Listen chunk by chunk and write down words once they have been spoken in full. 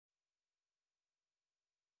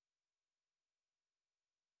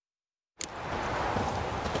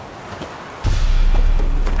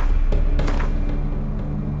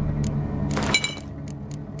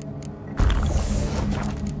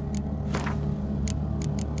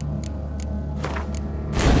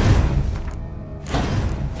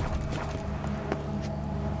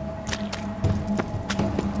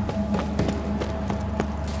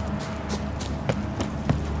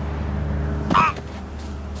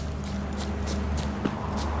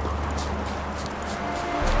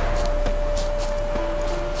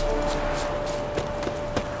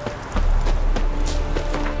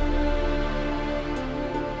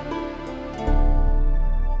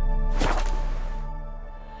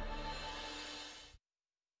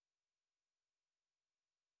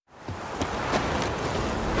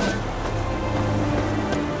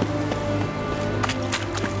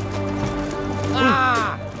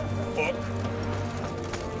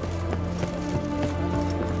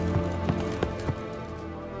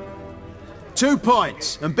2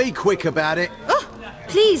 pints, and be quick about it. Oh,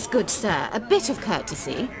 please, good sir, a bit of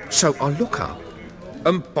courtesy. So I look up,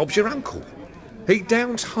 and Bob's your uncle. He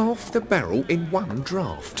downs half the barrel in one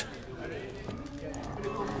draught.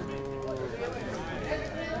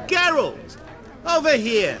 Geralt! Over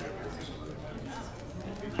here!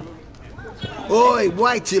 Oi,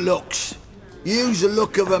 wait your looks. Use the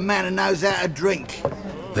look of a man who knows how to drink.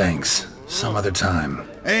 Thanks. Some other time.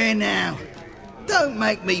 Here now. Don't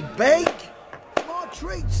make me beg. My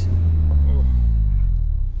treats.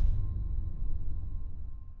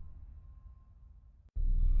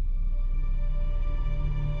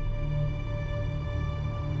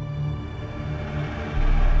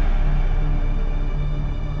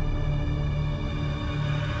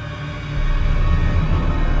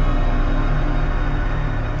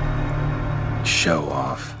 Show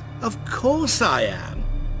off. Of course I am.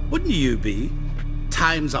 Wouldn't you be?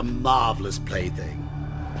 Time's a marvelous plaything.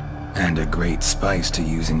 And a great spice to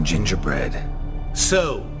use in gingerbread.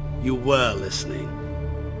 So, you were listening.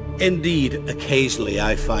 Indeed, occasionally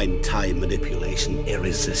I find time manipulation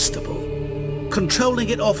irresistible. Controlling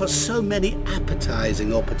it offers so many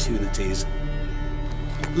appetizing opportunities.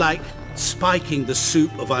 Like spiking the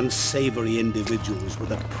soup of unsavory individuals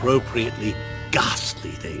with appropriately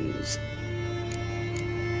ghastly things.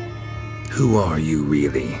 Who are you,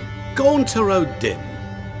 really? Gaunter O'Dim,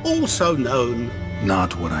 also known...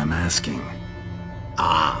 Not what I'm asking.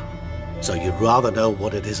 Ah, so you'd rather know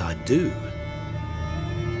what it is I do.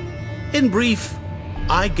 In brief,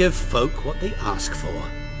 I give folk what they ask for.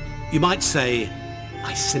 You might say,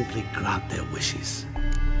 I simply grant their wishes.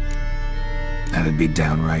 That'd be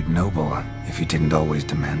downright noble if you didn't always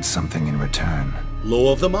demand something in return.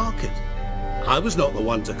 Law of the market. I was not the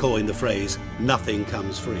one to coin the phrase, nothing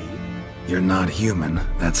comes free. You're not human,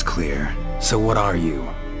 that's clear. So what are you?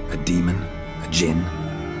 A demon? A djinn?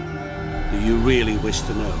 Do you really wish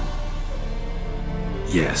to know?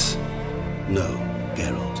 Yes. No,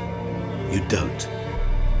 Geralt. You don't.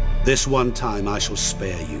 This one time I shall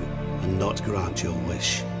spare you and not grant your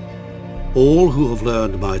wish. All who have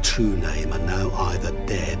learned my true name are now either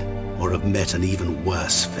dead or have met an even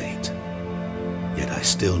worse fate. Yet I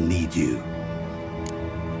still need you.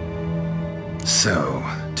 So,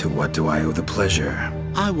 to what do I owe the pleasure?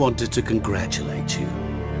 I wanted to congratulate you.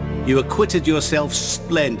 You acquitted yourself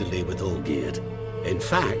splendidly with Olgierd. In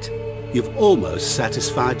fact, you've almost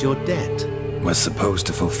satisfied your debt. Was supposed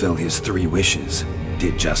to fulfill his 3 wishes.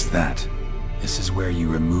 Did just that. This is where you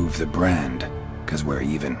remove the brand, 'cause we're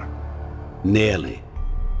even. Nearly.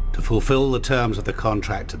 To fulfill the terms of the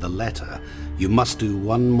contract to the letter, you must do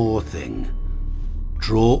one more thing.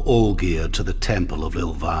 Draw Olgierd to the Temple of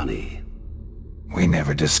Lilvani. We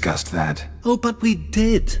never discussed that. Oh, but we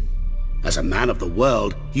did. As a man of the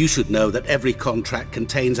world, you should know that every contract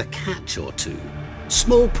contains a catch or two.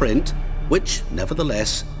 Small print, which,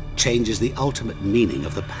 nevertheless, changes the ultimate meaning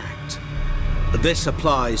of the pact. This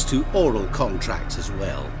applies to oral contracts as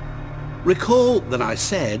well. Recall that I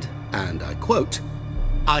said, and I quote,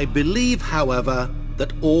 "I believe, however,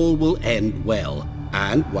 that all will end well,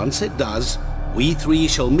 and once it does, we 3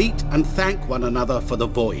 shall meet and thank one another for the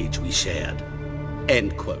voyage we shared."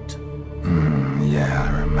 End quote. Yeah,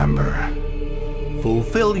 I remember.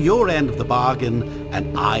 Fulfill your end of the bargain,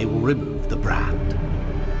 and I will remove the brand.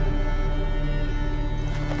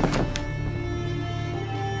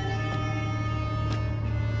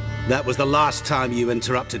 That was the last time you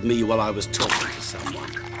interrupted me while I was talking to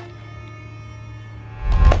someone.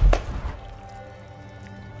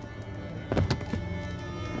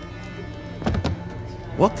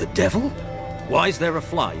 What the devil? Why is there a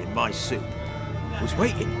fly in my soup? Was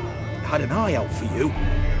waiting. Had an eye out for you.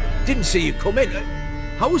 Didn't see you come in.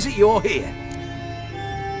 How was it you're here?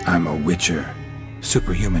 I'm a witcher.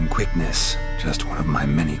 Superhuman quickness. Just one of my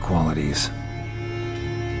many qualities.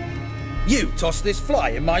 You tossed this fly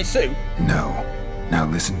in my soup? No. Now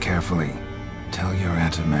listen carefully. Tell your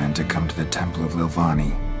Ataman to come to the Temple of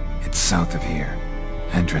Lilvani. It's south of here.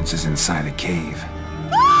 Entrance is inside a cave.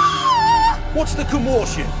 What's the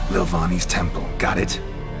commotion? Lilvani's temple. Got it?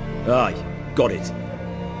 Aye, got it.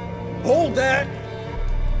 Hold that!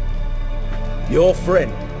 Your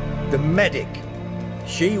friend, the medic.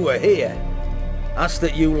 She were here. Ask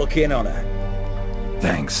that you look in on her.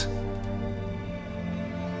 Thanks.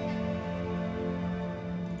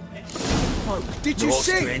 Oh, did you Brought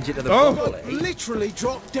see? stranger to the bottle, eh? Literally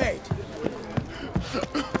dropped dead.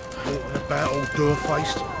 Talking about all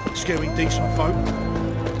door-faced, scaring decent folk.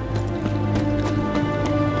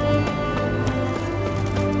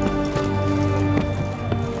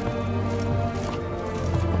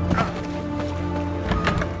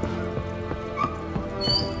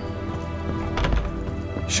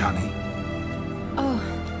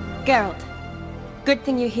 Geralt, good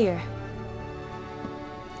thing you're here.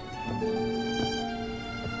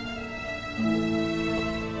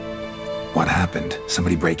 What happened?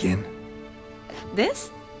 Somebody break in? This?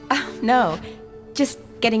 No. Just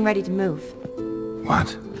getting ready to move. What?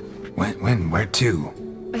 When? Where to?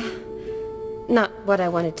 Not what I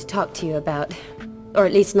wanted to talk to you about. Or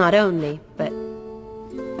at least not only, but...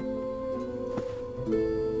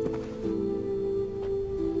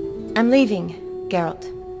 I'm leaving, Geralt.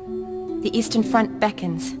 The Eastern Front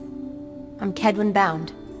beckons. I'm Kedwin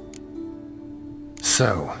bound.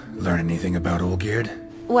 So, learn anything about Olgierd?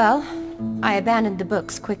 Well, I abandoned the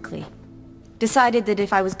books quickly. Decided that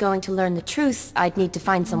if I was going to learn the truth, I'd need to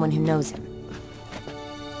find someone who knows him.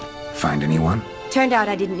 Find anyone? Turned out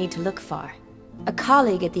I didn't need to look far. A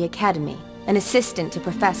colleague at the Academy, an assistant to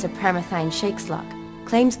Professor Permathine Shakeslock,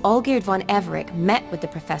 claims Olgierd von Everec met with the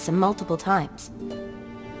professor multiple times.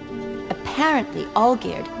 Apparently,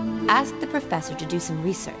 Olgierd asked the professor to do some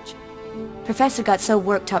research. Professor got so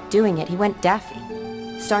worked up doing it, he went daffy.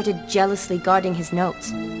 Started jealously guarding his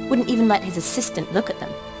notes. Wouldn't even let his assistant look at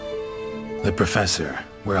them. The professor.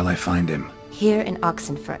 Where'll I find him? Here in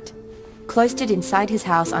Oxenfurt. Cloistered inside his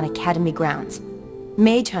house on Academy grounds.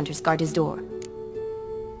 Mage hunters guard his door.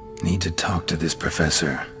 Need to talk to this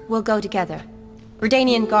professor. We'll go together.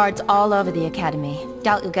 Redanian guards all over the Academy.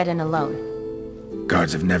 Doubt you'll get in alone.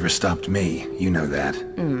 Guards have never stopped me. You know that.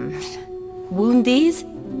 Wound these,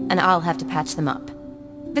 and I'll have to patch them up.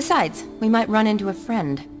 Besides, we might run into a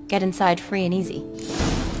friend. Get inside free and easy.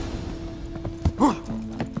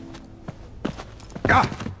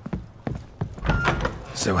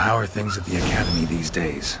 So how are things at the Academy these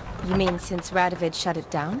days? You mean since Radovid shut it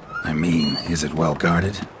down? I mean, is it well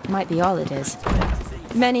guarded? Might be all it is.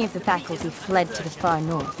 Many of the faculty fled to the far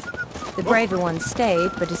north. The braver ones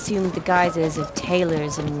stayed, but assumed the guises of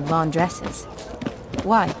tailors and laundresses.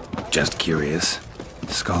 Why? Just curious.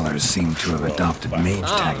 Scholars seem to have adopted mage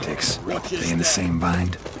tactics. They in the same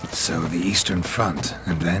bind? So the Eastern Front,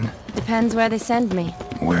 and then? Depends where they send me.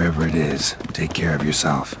 Wherever it is, take care of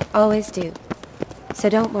yourself. Always do. So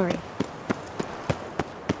don't worry.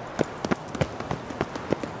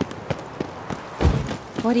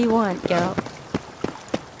 What do you want, Geralt?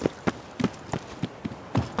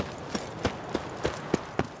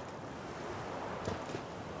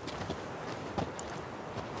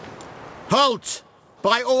 Halt!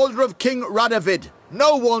 By order of King Radovid,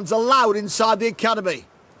 no one's allowed inside the Academy.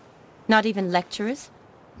 Not even lecturers?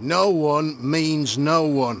 No one means no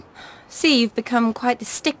one. See, you've become quite the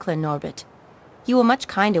stickler, Norbert. You were much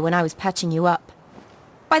kinder when I was patching you up.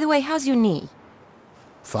 By the way, how's your knee?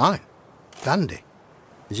 Fine. Dandy.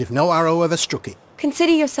 As if no arrow ever struck it.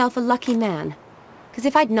 Consider yourself a lucky man. Because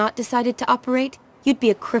if I'd not decided to operate, you'd be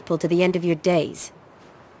a cripple to the end of your days.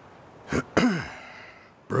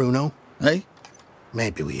 Bruno, eh?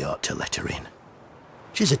 Maybe we ought to let her in.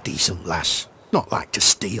 She's a decent lass. Not like to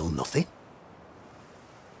steal nothing.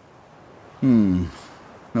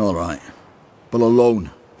 All right. But alone,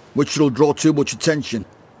 which will draw too much attention.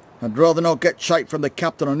 I'd rather not get shite from the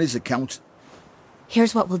captain on his account.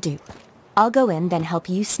 Here's what we'll do. I'll go in, then help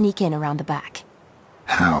you sneak in around the back.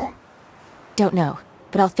 How? Don't know,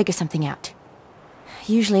 but I'll figure something out.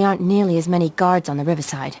 Usually aren't nearly as many guards on the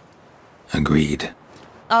riverside. Agreed.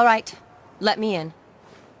 All right. Let me in.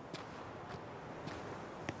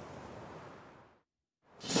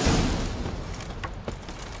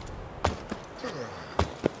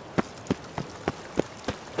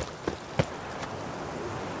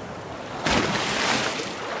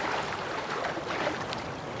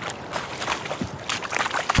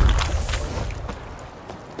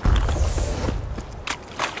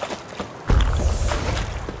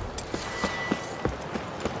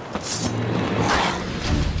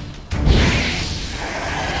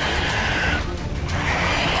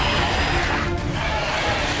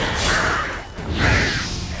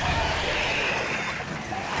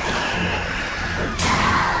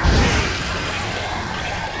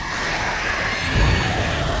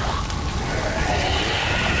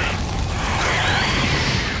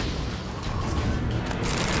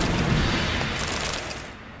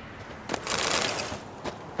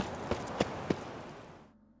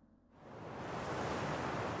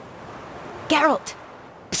 Geralt!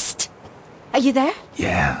 Psst! Are you there?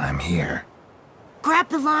 Yeah, I'm here. Grab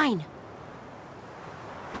the line!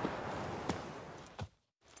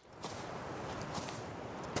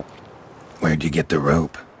 Where'd you get the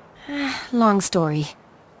rope? Long story.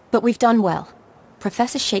 But we've done well.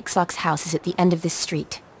 Professor Shakeslock's house is at the end of this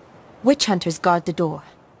street. Witch hunters guard the door.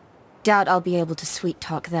 Doubt I'll be able to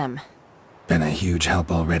sweet-talk them. Been a huge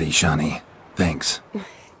help already, Shani. Thanks.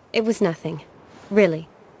 It was nothing. Really.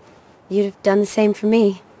 You'd have done the same for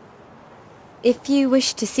me. If you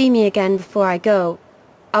wish to see me again before I go,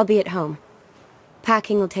 I'll be at home.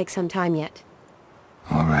 Packing will take some time yet.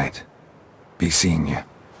 All right. Be seeing you.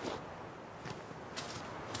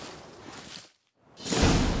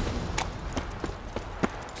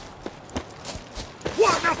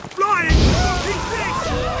 What the flying fuck is this?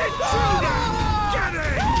 Intruder! Get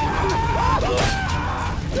it!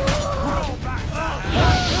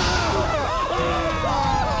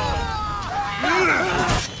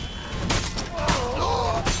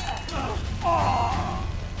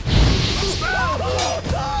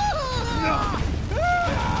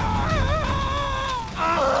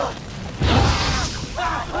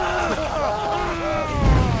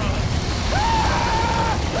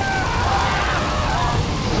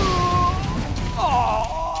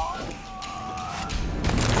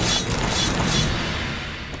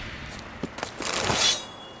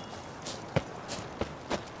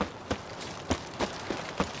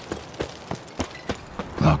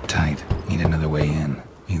 Locked tight. Need another way in.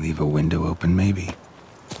 You leave a window open, maybe?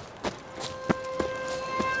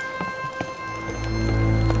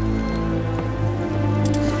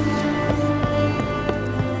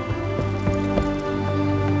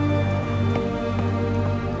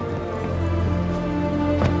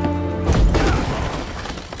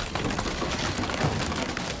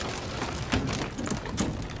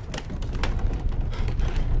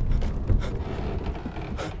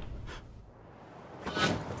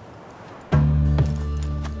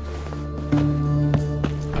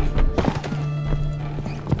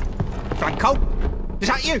 Franco? Is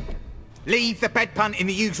that you? Leave the bedpan in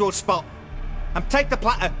the usual spot. And take the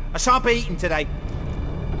platter. I shan't be eating today.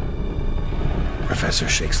 Professor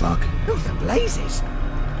Shakeslock. Who the blazes?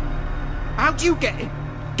 How do you get in?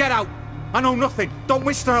 Get out. I know nothing. Don't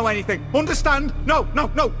wish to know anything. Understand? No,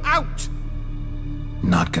 no, no. Out!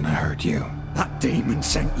 Not gonna hurt you. That demon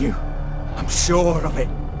sent you. I'm sure of it.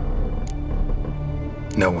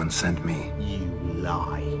 No one sent me. You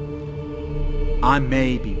lie. I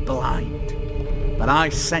may be blind, but I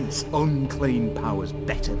sense unclean powers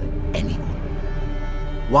better than anyone.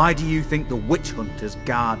 Why do you think the witch hunters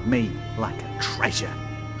guard me like a treasure?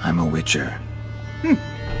 I'm a witcher.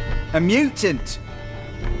 A mutant?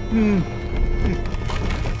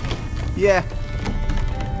 Yeah.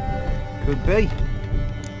 Could be.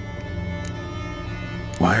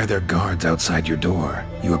 Why are there guards outside your door?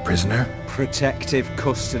 You a prisoner? Protective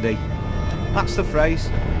custody. That's the phrase.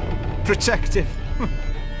 Protective.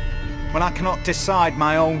 When I cannot decide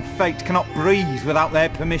my own fate, cannot breathe without their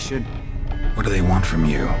permission. What do they want from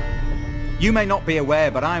you? You may not be aware,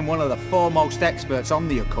 but I'm one of the foremost experts on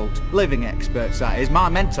the occult. Living experts, that is. My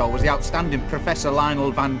mentor was the outstanding Professor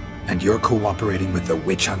Lionel Van... And you're cooperating with the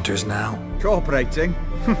witch hunters now? Cooperating?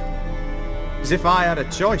 As if I had a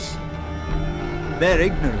choice. They're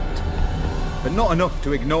ignorant, but not enough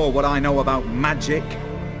to ignore what I know about magic,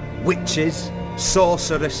 witches,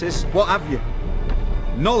 sorceresses, what have you.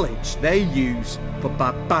 Knowledge they use for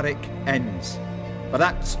barbaric ends. But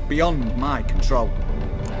that's beyond my control.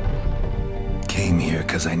 Came here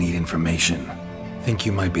because I need information. Think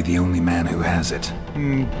you might be the only man who has it.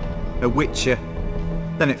 A witcher.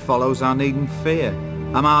 Then it follows I needn't fear.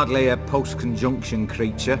 I'm hardly a post-conjunction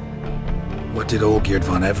creature. What did Olgierd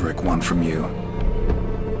von Everec want from you?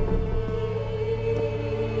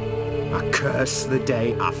 I curse the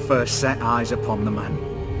day I first set eyes upon the man.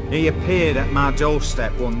 He appeared at my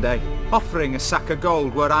doorstep one day, offering a sack of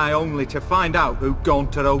gold were I only to find out who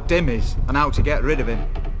Gaunter O'Dim is and how to get rid of him.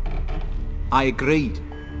 I agreed.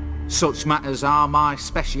 Such matters are my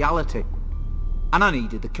speciality. And I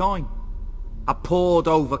needed the coin. I pored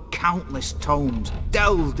over countless tomes,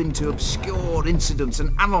 delved into obscure incidents and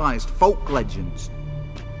analysed folk legends.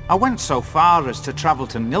 I went so far as to travel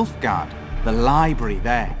to Nilfgaard, the library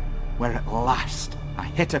there, where at last I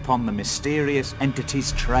hit upon the mysterious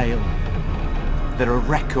entity's trail. There are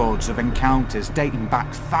records of encounters dating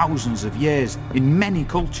back thousands of years in many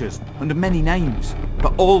cultures under many names,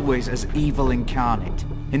 but always as evil incarnate.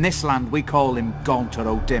 In this land we call him Gaunter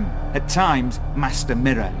O'Dim, at times Master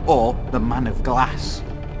Mirror or the Man of Glass.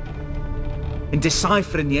 In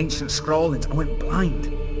deciphering the ancient scrawlings I went blind,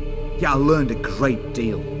 yet I learned a great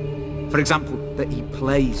deal. For example, that he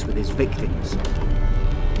plays with his victims.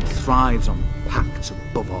 He thrives on pacts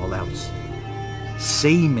above all else.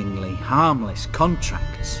 Seemingly harmless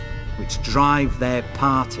contracts which drive their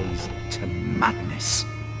parties to madness.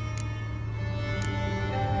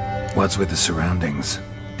 What's with the surroundings?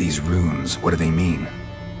 These runes, what do they mean?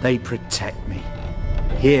 They protect me.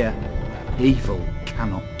 Here, evil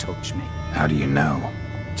cannot touch me. How do you know?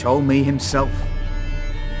 Told me himself.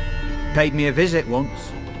 Paid me a visit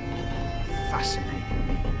once. fascinating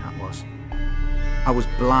meeting that was. I was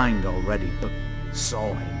blind already, but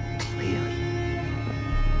saw him clearly.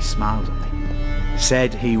 He smiled at me,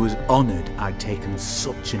 said he was honoured I'd taken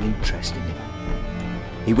such an interest in him.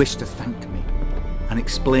 He wished to thank me, and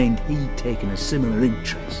explained he'd taken a similar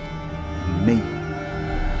interest in me.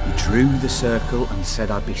 He drew the circle and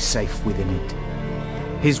said I'd be safe within it.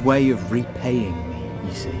 His way of repaying me,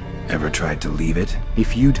 you see. Ever tried to leave it?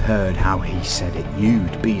 If you'd heard how he said it,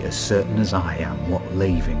 you'd be as certain as I am what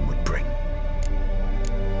leaving would bring.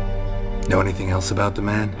 Know anything else about the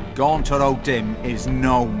man? Gaunter O'Dim is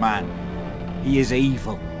no man. He is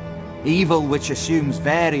evil. Evil which assumes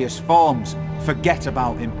various forms. Forget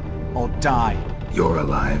about him, or die. You're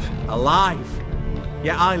alive. Alive?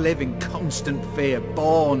 Yet I live in constant fear,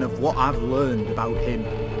 born of what I've learned about him.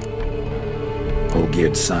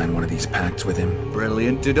 Olgierd signed one of these pacts with him.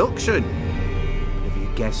 Brilliant deduction. Have you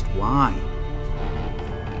guessed why?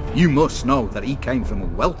 You must know that he came from a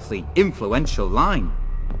wealthy, influential line.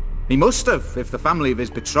 He must have, if the family of his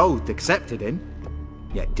betrothed accepted him.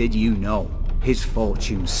 Yet did you know his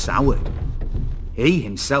fortune soured? He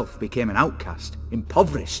himself became an outcast,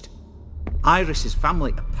 impoverished. Iris's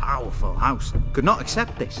family, a powerful house, could not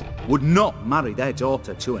accept this, would not marry their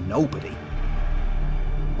daughter to a nobody.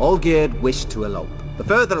 Olgierd wished to elope. The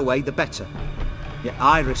further away, the better. Yet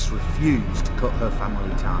Iris refused to cut her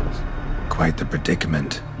family ties. Quite the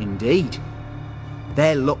predicament. Indeed.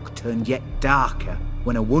 Their luck turned yet darker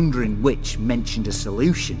when a wandering witch mentioned a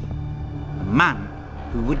solution. A man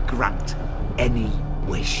who would grant any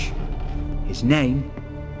wish. His name,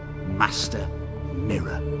 Master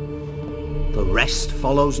Mirror. The rest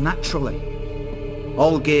follows naturally.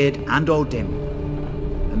 Olgierd and O'Dim,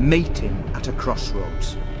 a meeting at a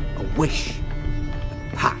crossroads, a wish,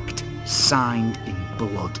 a pact signed in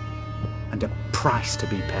blood, and a price to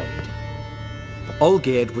be paid.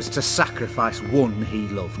 Olgierd was to sacrifice one he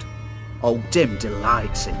loved. O'Dim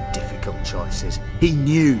delights in difficult choices. He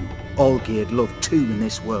knew Olgierd loved two in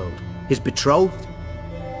this world, his betrothed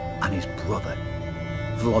and his brother,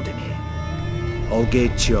 Vladimir.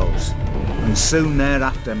 Olgierd chose, and soon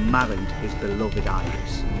thereafter married his beloved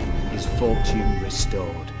Iris, his fortune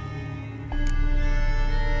restored.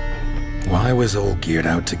 Why was Olgierd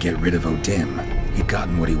out to get rid of O'Dim? He'd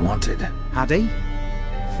gotten what he wanted. Had he?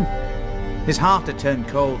 His heart had turned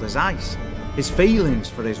cold as ice. His feelings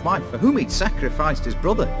for his wife, for whom he'd sacrificed his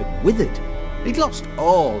brother, had withered. He'd lost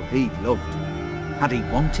all he'd loved. Had he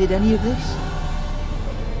wanted any of this?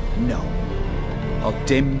 No.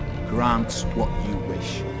 O'Dim grants what you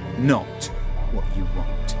wish, not what you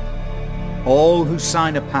want. All who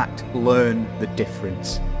sign a pact learn the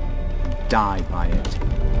difference and die by it.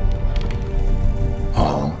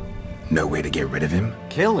 All? No way to get rid of him?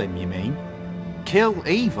 Kill him, you mean? Kill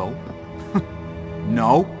evil?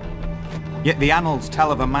 No. Yet the annals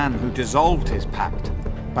tell of a man who dissolved his pact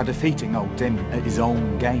by defeating O'Dim at his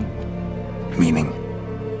own game. Meaning?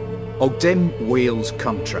 O'Dim wields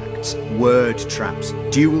contracts, word traps,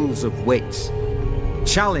 duels of wits.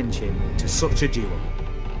 Challenge him to such a duel.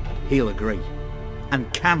 He'll agree,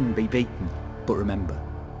 and can be beaten. But remember,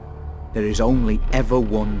 there is only ever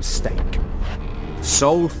one stake. The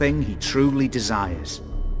sole thing he truly desires.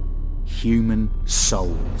 Human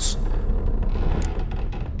souls.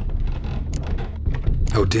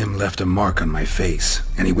 O'Dim left a mark on my face.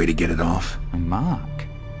 Any way to get it off? A mark?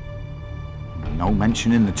 No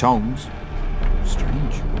mention in the tomes.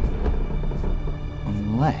 Strange.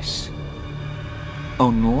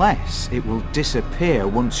 Unless it will disappear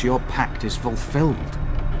once your pact is fulfilled.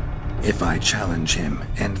 If I challenge him,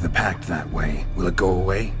 end the pact that way, will it go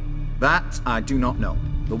away? That I do not know.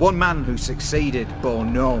 The one man who succeeded bore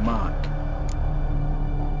no mark.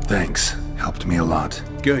 Thanks. Helped me a lot.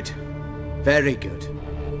 Good. Very good.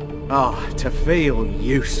 Ah, to feel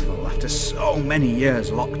useful after so many years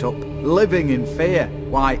locked up, living in fear.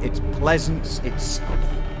 Why, it's pleasance itself.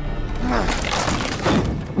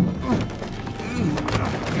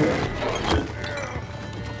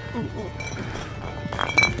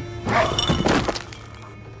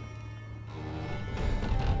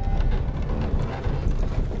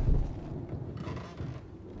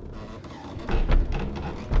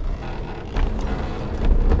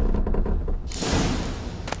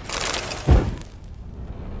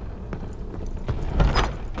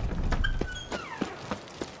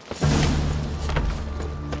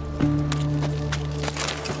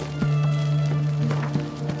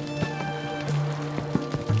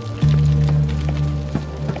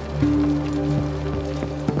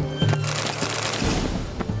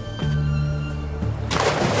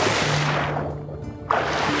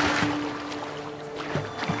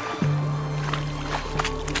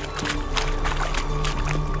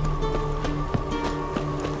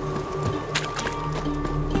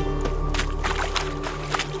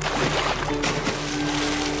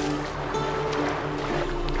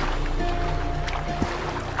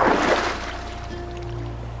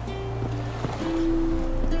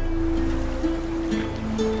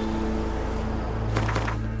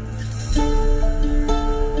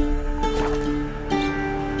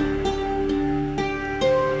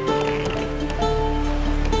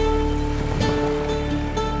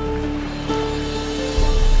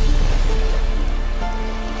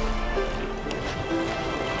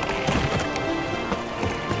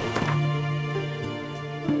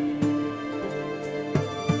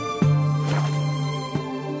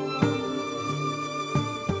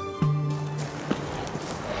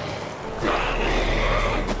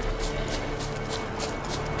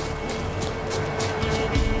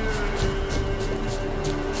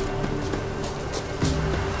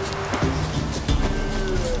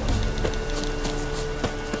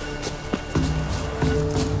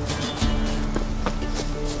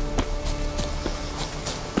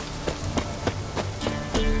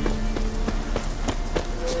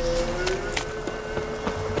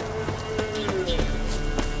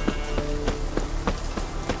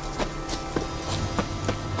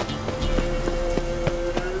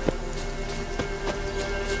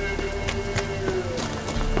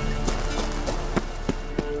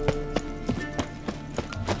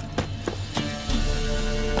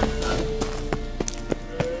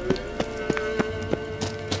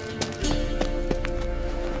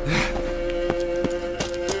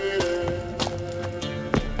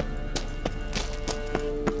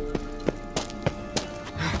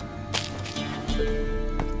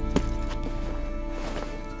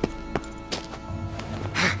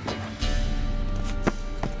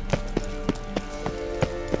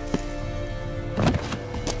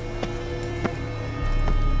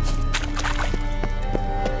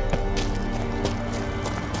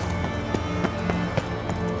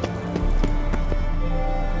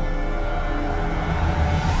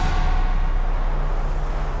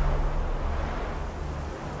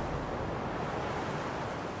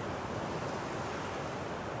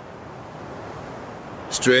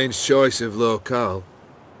 Strange choice of locale.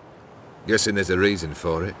 Guessing there's a reason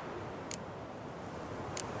for it.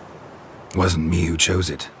 Wasn't me who chose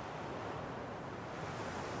it.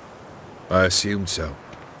 I assumed so.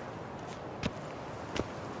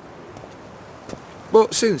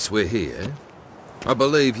 But since we're here, I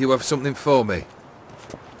believe you have something for me.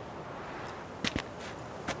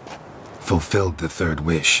 Fulfilled the third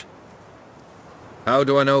wish. How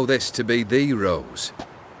do I know this to be the rose?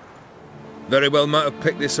 Very well might have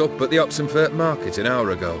picked this up at the Oxenfurt market an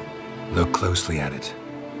hour ago. Look closely at it.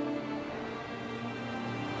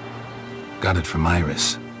 Got it from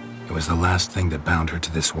Iris. It was the last thing that bound her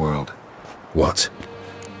to this world. What?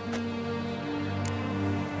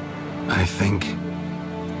 I think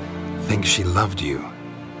she loved you.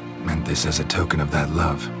 Meant this as a token of that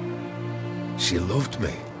love. She loved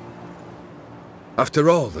me. After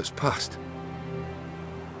all that's passed.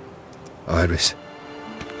 Iris.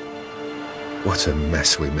 What a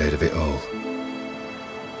mess we made of it all.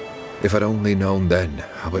 If I'd only known then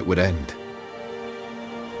how it would end.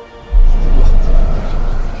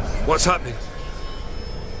 What's happening?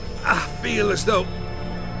 I feel as though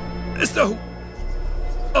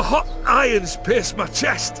a hot iron's pierced my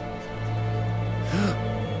chest.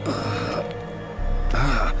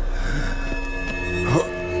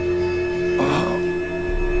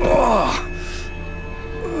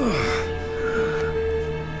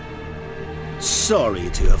 Sorry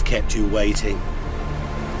to have kept you waiting.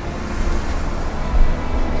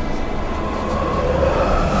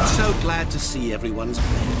 So glad to see everyone's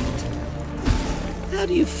made it. How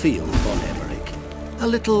do you feel, Von Everec? A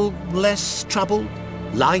little less troubled?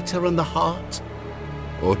 Lighter in the heart?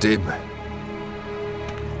 Odim,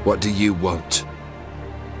 what do you want?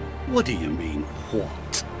 What do you mean,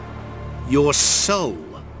 what? Your soul.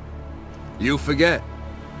 You forget.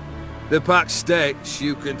 The pact states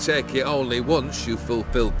you can take it only once you've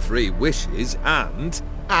fulfilled 3 wishes, and...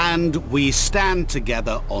 And we stand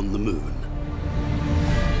together on the moon.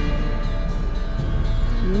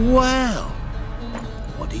 Well,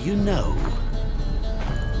 what do you know?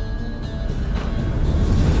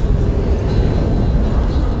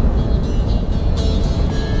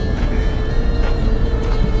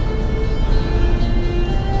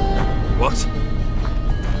 What?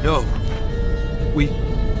 No.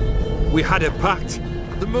 We had a pact.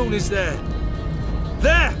 The moon is there.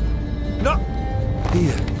 There! Not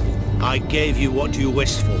here. I gave you what you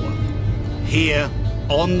wished for. Here,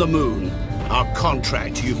 on the moon, our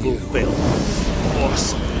contract you fulfilled.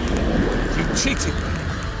 Boss, you cheated me.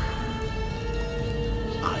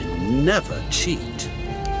 I never cheat.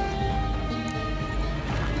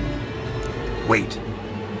 Wait.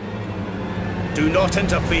 Do not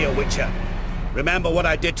interfere, Witcher. Remember what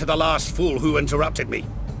I did to the last fool who interrupted me.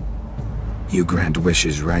 You grant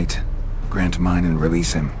wishes, right? Grant mine and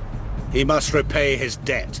release him. He must repay his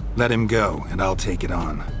debt. Let him go, and I'll take it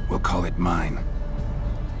on. We'll call it mine.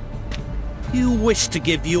 You wish to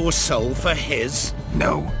give your soul for his?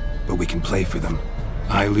 No, but we can play for them.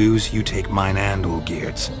 I lose, you take mine and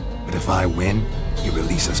Olgierd's. But if I win, you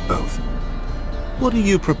release us both. What do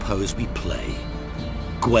you propose we play?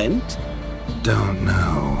 Gwent? Don't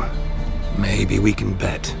know. Maybe we can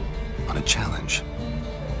bet on a challenge.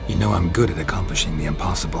 You know I'm good at accomplishing the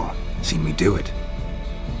impossible. Seen me do it.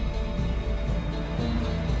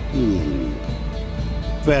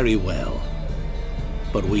 Very well.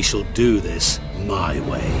 But we shall do this my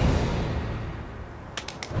way.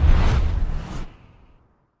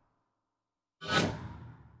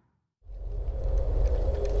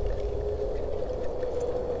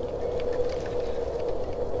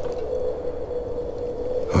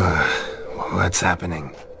 What's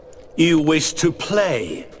happening? You wish to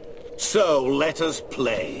play, so let us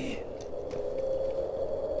play.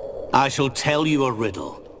 I shall tell you a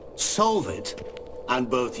riddle. Solve it, and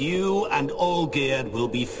both you and Olgierd will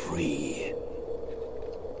be free.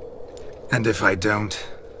 And if I don't?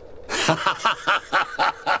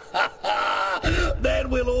 Then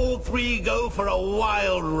we'll all 3 go for a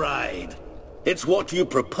wild ride. It's what you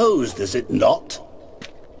proposed, is it not?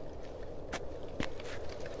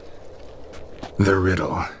 The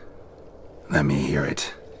riddle. Let me hear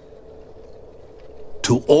it.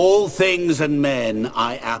 To all things and men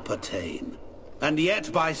I appertain, and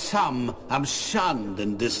yet by some am shunned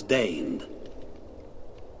and disdained.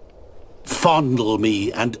 Fondle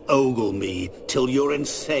me and ogle me till you're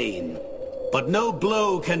insane, but no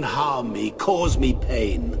blow can harm me, cause me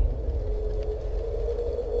pain.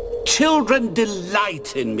 Children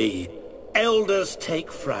delight in me, elders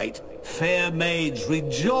take fright, fair maids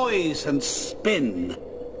rejoice and spin.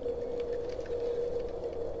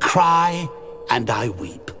 Cry, and I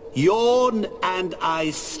weep. Yawn and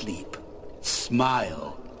I sleep.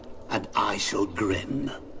 Smile and I shall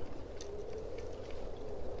grin.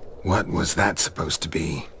 What was that supposed to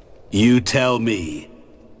be? You tell me.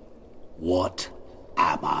 What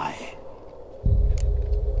am I?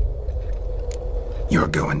 You're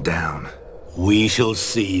going down. We shall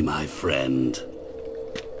see, my friend.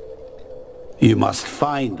 You must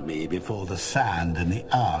find me before the sand in the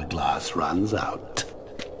hourglass runs out.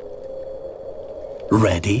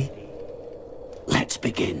 Ready? Let's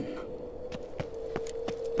begin.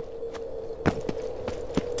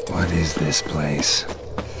 What is this place?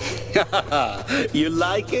 You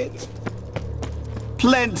like it?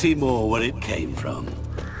 Plenty more where it came from.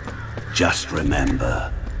 Just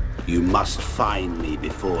remember, you must find me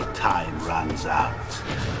before time runs out.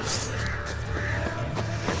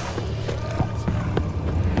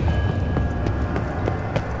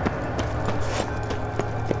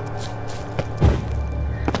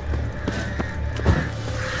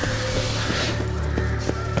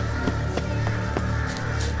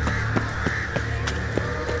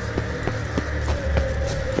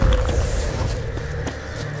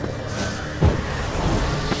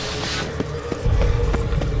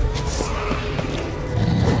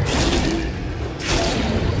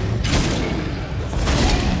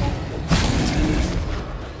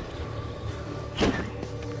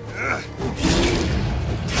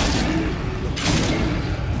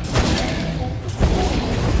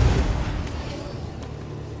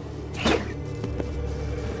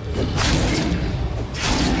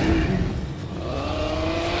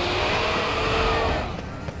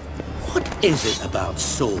 What is it about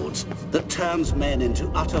swords that turns men into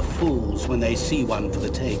utter fools when they see one for the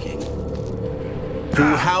taking?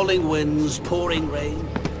 Through howling winds, pouring rain,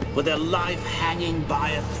 with their life hanging by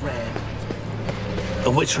a thread.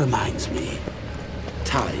 Which reminds me,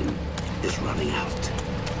 time is running out.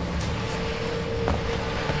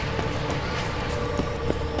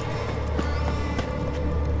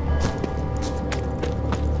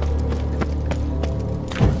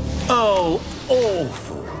 Oh,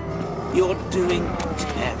 awful. You're doing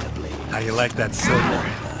terribly. How you like that silver?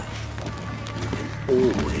 You can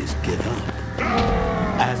always give up.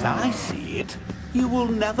 As I see it, you will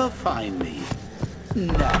never find me.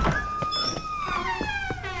 Never.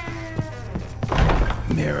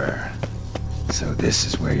 Mirror. So this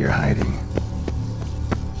is where you're hiding.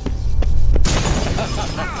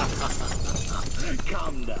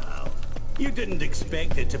 Come now. You didn't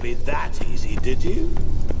expect it to be that easy, did you?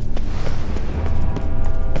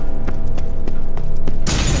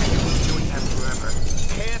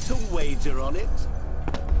 Care to wager on it?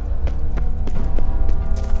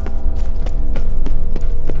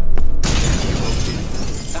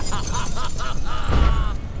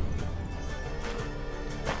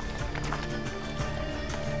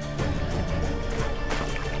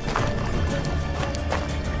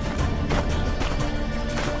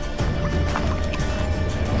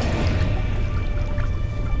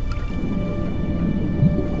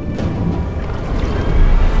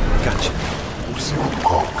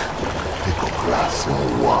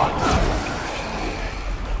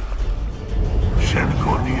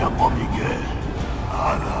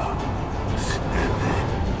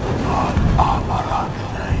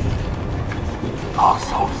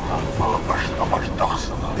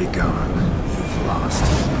 Be gone. You've lost.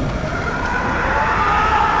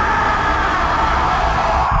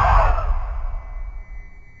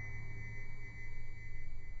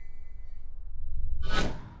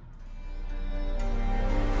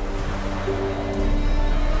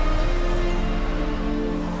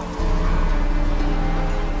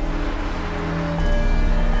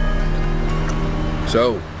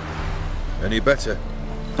 So, any better?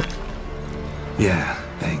 Yeah,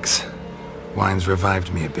 thanks. Wine's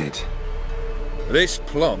revived me a bit. This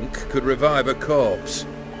plonk could revive a corpse.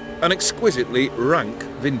 An exquisitely rank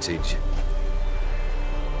vintage.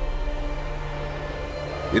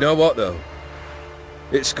 You know what, though?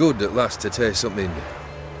 It's good at last to taste something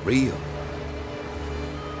real.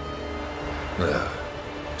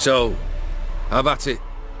 So, have at it.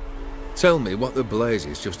 Tell me what the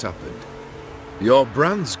blazes just happened. Your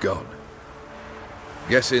brand's gone.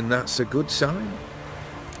 Guessing that's a good sign?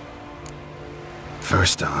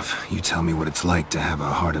 First off, you tell me what it's like to have a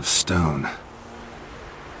heart of stone.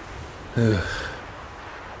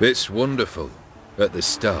 It's wonderful at the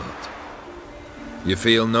start. You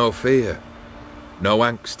feel no fear, no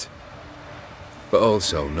angst, but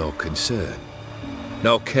also no concern,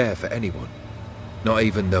 no care for anyone, not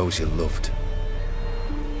even those you loved.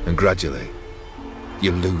 And gradually,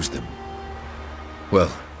 you lose them.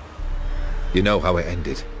 Well, you know how it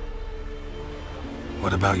ended.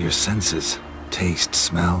 What about your senses? Taste,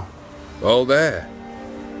 smell? All there.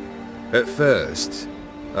 At first,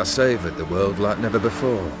 I savoured the world like never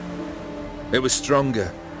before. It was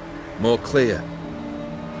stronger, more clear.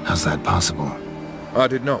 How's that possible? I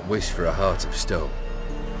did not wish for a heart of stone.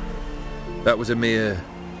 That was a mere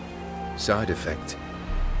side effect.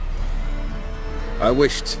 I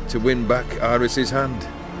wished to win back Iris's hand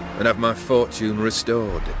and have my fortune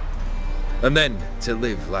restored. And then to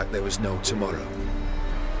live like there was no tomorrow.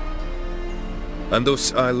 And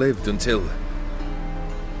thus I lived until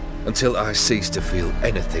I ceased to feel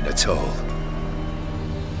anything at all.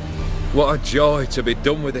 What a joy to be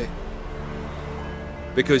done with it.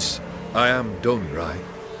 Because I am done, right?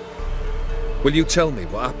 Will you tell me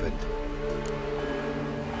what happened?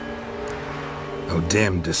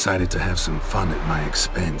 O'Dim decided to have some fun at my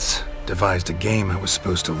expense. Devised a game I was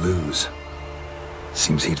supposed to lose.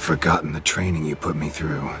 Seems he'd forgotten the training you put me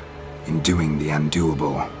through in doing the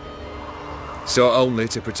undoable. So only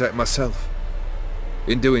to protect myself.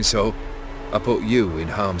 In doing so, I put you in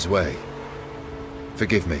harm's way.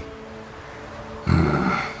 Forgive me.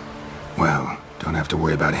 Well, don't have to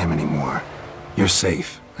worry about him anymore. You're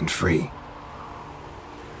safe and free.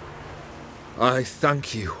 I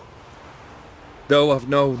thank you. Though I've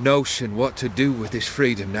no notion what to do with this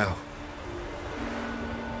freedom now.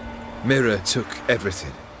 Mira took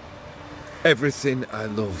everything. Everything I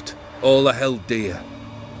loved. All I held dear.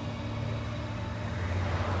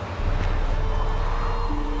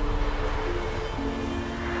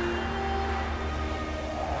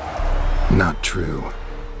 Not true.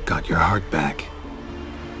 Got your heart back.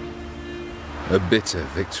 A bitter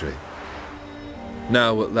victory.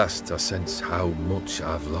 Now at last I sense how much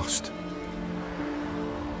I've lost.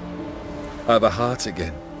 I've a heart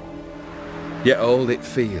again. Yet all it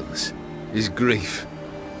feels is grief,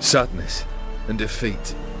 sadness, and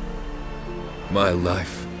defeat. My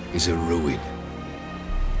life is a ruin.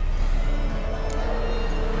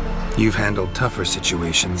 You've handled tougher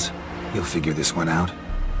situations. You'll figure this one out.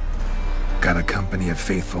 Got a company of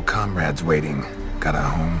faithful comrades waiting. Got a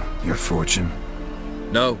home, your fortune.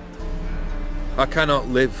 No. I cannot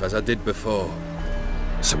live as I did before.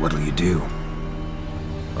 So what'll you do?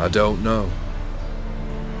 I don't know.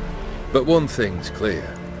 But one thing's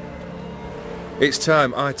clear. It's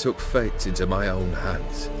time I took fate into my own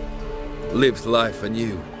hands. Lived life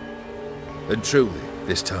anew. And truly,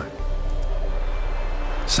 this time.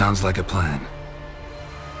 Sounds like a plan.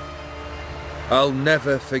 I'll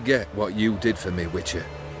never forget what you did for me, Witcher.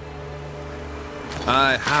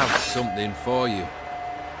 I have something for you.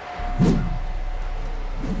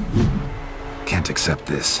 Can't accept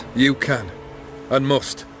this. You can, and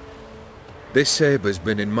must. This sabre's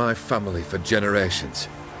been in my family for generations.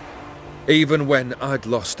 Even when I'd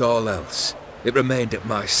lost all else, it remained at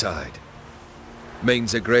my side.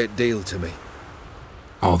 Means a great deal to me.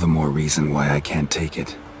 All the more reason why I can't take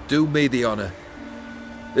it. Do me the honor.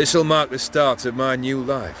 This'll mark the start of my new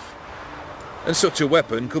life. And such a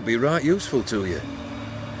weapon could be right useful to you.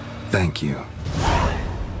 Thank you.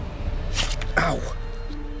 Ow!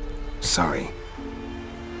 Sorry.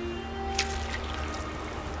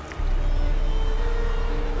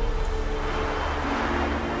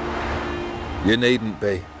 You needn't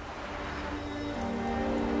be.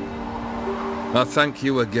 I thank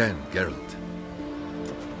you again, Geralt.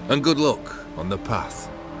 And good luck on the path.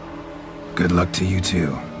 Good luck to you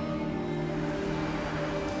too.